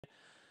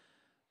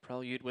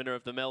Prelude winner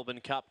of the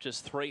Melbourne Cup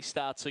just 3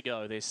 starts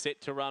ago. They're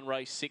set to run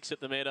race 6 at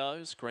the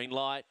Meadows. Green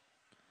light.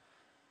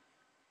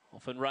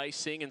 Often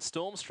racing, and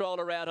Storm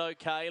Stroller out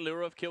okay.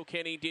 Lure of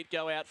Kilkenny did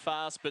go out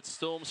fast, but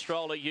Storm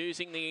Stroller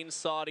using the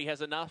inside. He has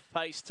enough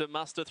pace to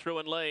muster through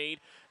and lead,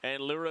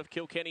 and Lure of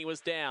Kilkenny was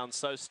down.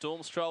 So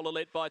Storm Stroller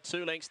led by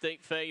 2 lengths,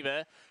 Deep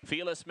Fever.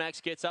 Fearless Max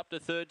gets up to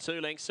third,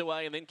 2 lengths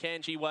away, and then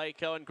Kanji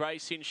Waco and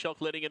Grace in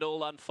Shock letting it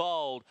all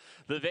unfold.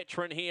 The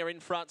veteran here in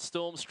front,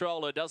 Storm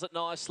Stroller, does it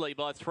nicely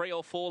by 3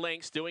 or 4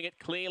 lengths, doing it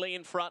clearly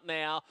in front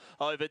now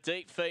over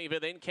Deep Fever,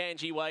 then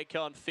Kanji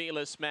Waco and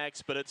Fearless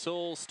Max, but it's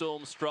all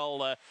Storm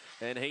Stroller.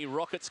 And he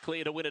rockets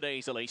clear to win it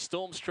easily.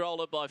 Storm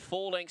Stroller by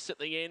 4 lengths at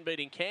the end,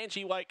 beating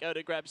Kanji Waco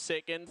to grab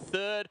second.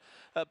 Third,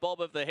 a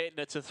bob of the head, and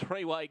it's a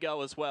 3-way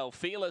go as well.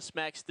 Fearless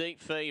Max, Deep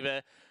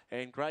Fever,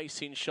 and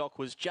Grace in Shock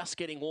was just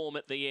getting warm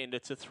at the end.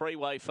 It's a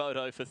 3-way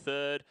photo for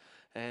third,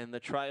 and the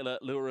trailer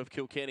Lure of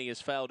Kilkenny has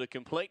failed to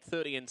complete.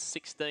 30 and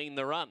 16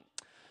 the run.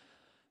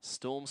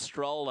 Storm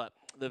Stroller,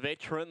 the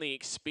veteran, the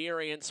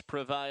experience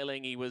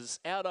prevailing. He was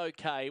out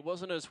okay,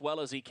 wasn't as well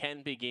as he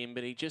can begin,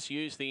 but he just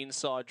used the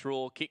inside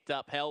draw, kicked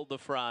up, held the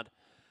front.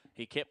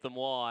 He kept them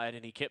wide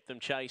and he kept them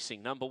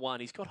chasing. Number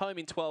 1, he's got home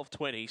in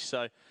 12:20,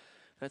 so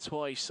that's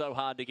why he's so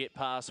hard to get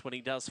past when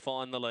he does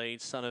find the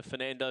lead. Son of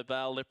Fernando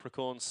Bale,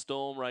 Leprechaun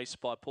Storm, raced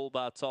by Paul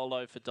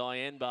Bartolo for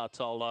Diane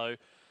Bartolo.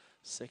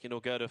 Second will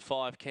go to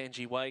 5,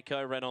 Kanji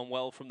Waco, ran on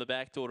well from the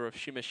back, daughter of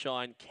Shimmer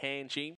Shine Kanji.